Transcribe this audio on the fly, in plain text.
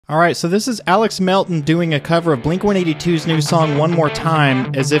Alright, so this is Alex Melton doing a cover of Blink-182's new song One More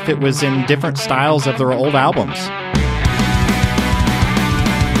Time as if it was in different styles of their old albums.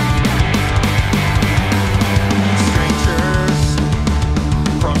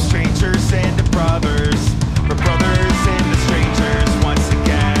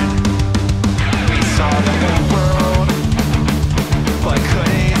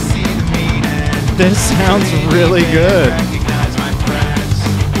 This sounds really good.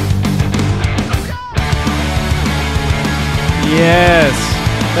 Yes,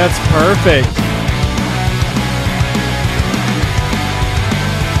 that's perfect.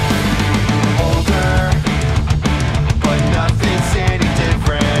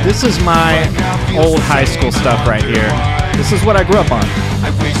 This is my old high school stuff right here. This is what I grew up on.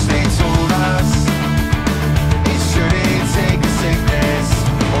 I wish they told us it shouldn't take a sickness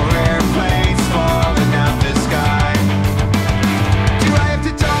or airplanes falling out the sky. Do I have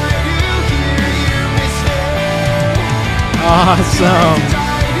to die to hear you miss me? Awesome.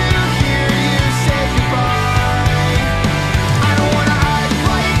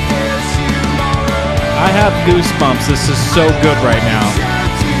 I have goosebumps. This is so good right now.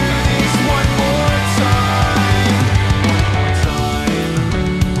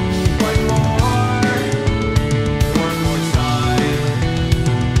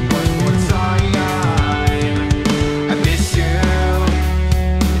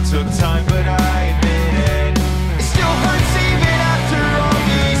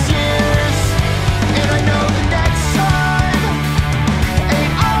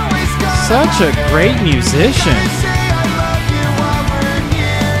 Such a great musician.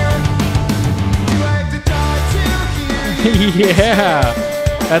 Yeah,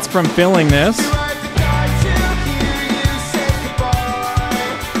 that's from filling this.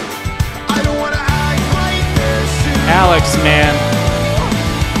 Alex, man.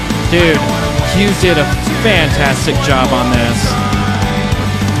 Dude, you did a fantastic job on this.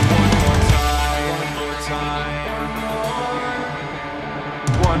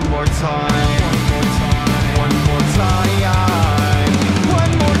 One more time, one more time,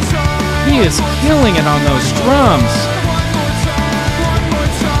 one more time. He is killing it on those drums. One more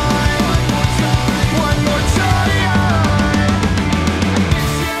time.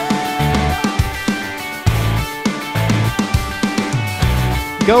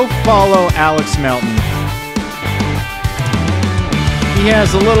 Go follow Alex Melton. He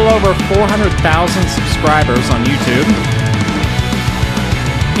has a little over 400,000 subscribers on YouTube.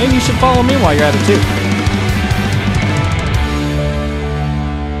 And you should follow me while you're at it too.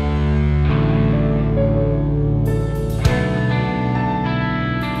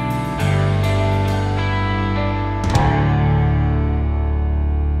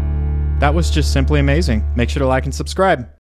 That was just simply amazing. Make sure to like and subscribe.